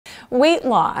Weight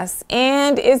loss.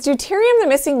 And is deuterium the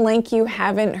missing link you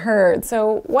haven't heard?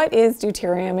 So what is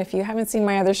deuterium? If you haven't seen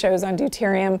my other shows on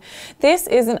deuterium, this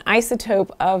is an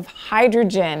isotope of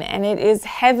hydrogen, and it is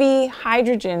heavy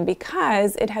hydrogen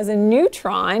because it has a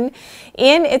neutron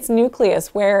in its nucleus,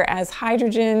 whereas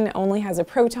hydrogen only has a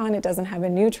proton, it doesn't have a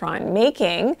neutron,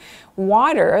 making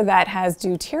water that has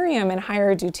deuterium and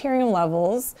higher deuterium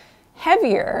levels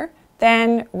heavier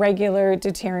than regular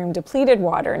deuterium depleted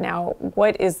water. Now,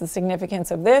 what is the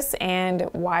significance of this, and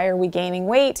why are we gaining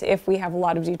weight if we have a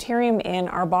lot of deuterium in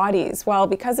our bodies? Well,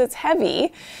 because it's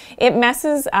heavy, it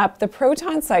messes up the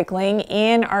proton cycling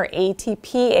in our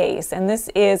ATPase, and this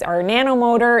is our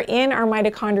nanomotor in our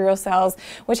mitochondrial cells,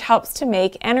 which helps to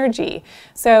make energy.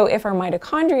 So if our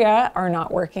mitochondria are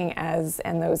not working and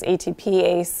those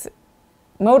ATPase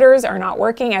motors are not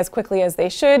working as quickly as they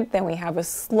should, then we have a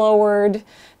slowered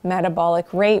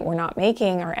metabolic rate. We're not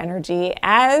making our energy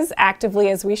as actively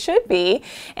as we should be.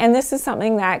 And this is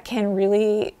something that can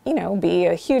really, be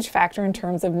a huge factor in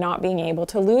terms of not being able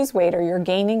to lose weight, or you're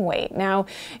gaining weight. Now,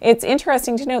 it's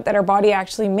interesting to note that our body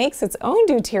actually makes its own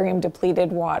deuterium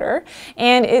depleted water,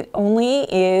 and it only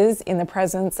is in the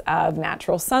presence of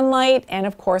natural sunlight, and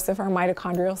of course, if our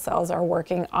mitochondrial cells are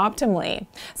working optimally.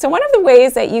 So one of the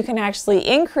ways that you can actually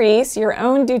increase your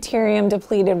own deuterium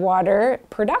depleted water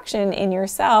production in your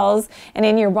cells and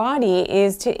in your body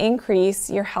is to increase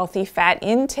your healthy fat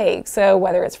intake. So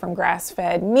whether it's from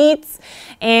grass-fed meats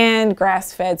and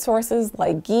grass-fed sources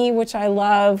like ghee, which I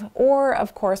love, or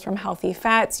of course from healthy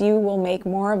fats, you will make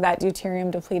more of that deuterium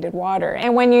depleted water.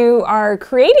 And when you are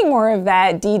creating more of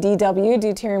that DDW,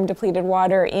 deuterium depleted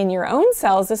water, in your own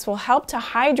cells, this will help to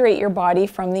hydrate your body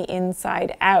from the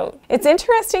inside out. It's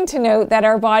interesting to note that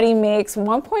our body makes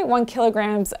 1.1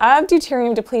 kilograms of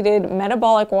deuterium depleted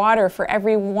metabolic water for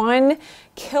every 1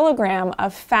 kilogram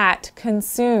of fat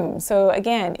consumed. So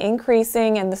again,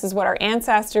 increasing, and this is what our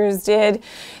ancestors did,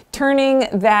 turning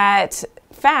that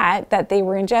fat that they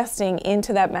were ingesting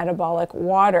into that metabolic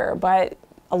water. But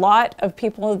a lot of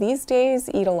people these days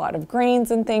eat a lot of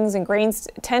grains and things, and grains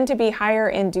tend to be higher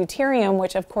in deuterium,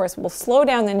 which of course will slow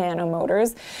down the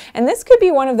nanomotors. And this could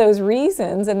be one of those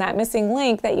reasons, and that missing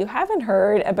link that you haven't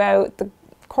heard about, the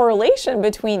correlation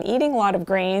between eating a lot of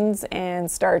grains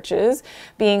and starches,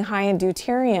 being high in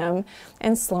deuterium,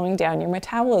 and slowing down your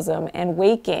metabolism and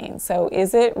weight gain. So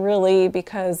is it really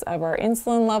because of our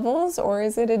insulin levels, or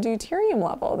is it a deuterium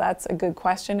level? That's a good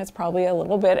question. It's probably a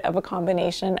little bit of a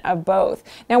combination of both.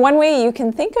 Now, one way you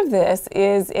can think of this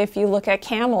is if you look at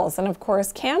camels, and of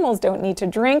course camels don't need to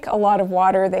drink a lot of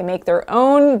water. They make their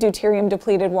own deuterium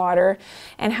depleted water.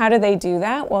 And how do they do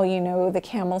that? Well, the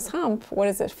camel's hump, what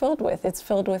is it filled with? It's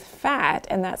filled with fat,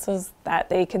 and that's so that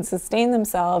they can sustain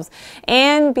themselves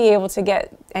and be able to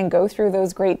get and go through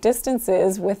those great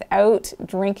distances without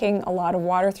drinking a lot of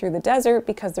water through the desert,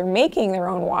 because they're making their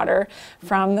own water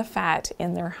from the fat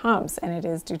in their humps, and it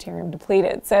is deuterium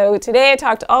depleted. So today I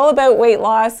talked all about weight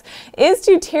loss. Is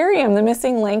deuterium the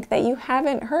missing link that you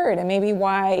haven't heard, and maybe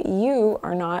why you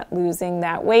are not losing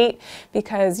that weight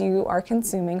because you are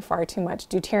consuming far too much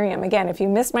deuterium? Again, if you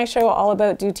missed my show all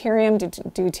about deuterium,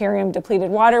 deuterium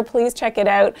depleted water, please check it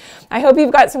out. I hope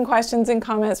you've got some questions and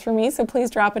comments for me, so please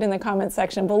drop it in the comment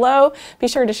section below. Be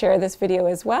sure to share this video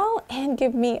as well, and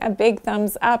give me a big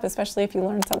thumbs up, especially if you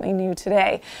learned something new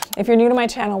today. If you're new to my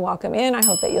channel, welcome in. I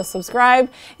hope that you'll subscribe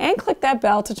and click that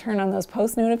bell to turn on those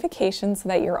post notifications so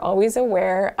that you're always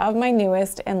aware of my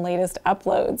newest and latest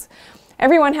uploads.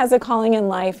 Everyone has a calling in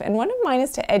life, and one of mine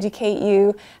is to educate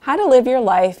you how to live your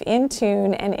life in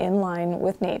tune and in line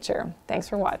with nature. Thanks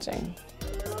for watching.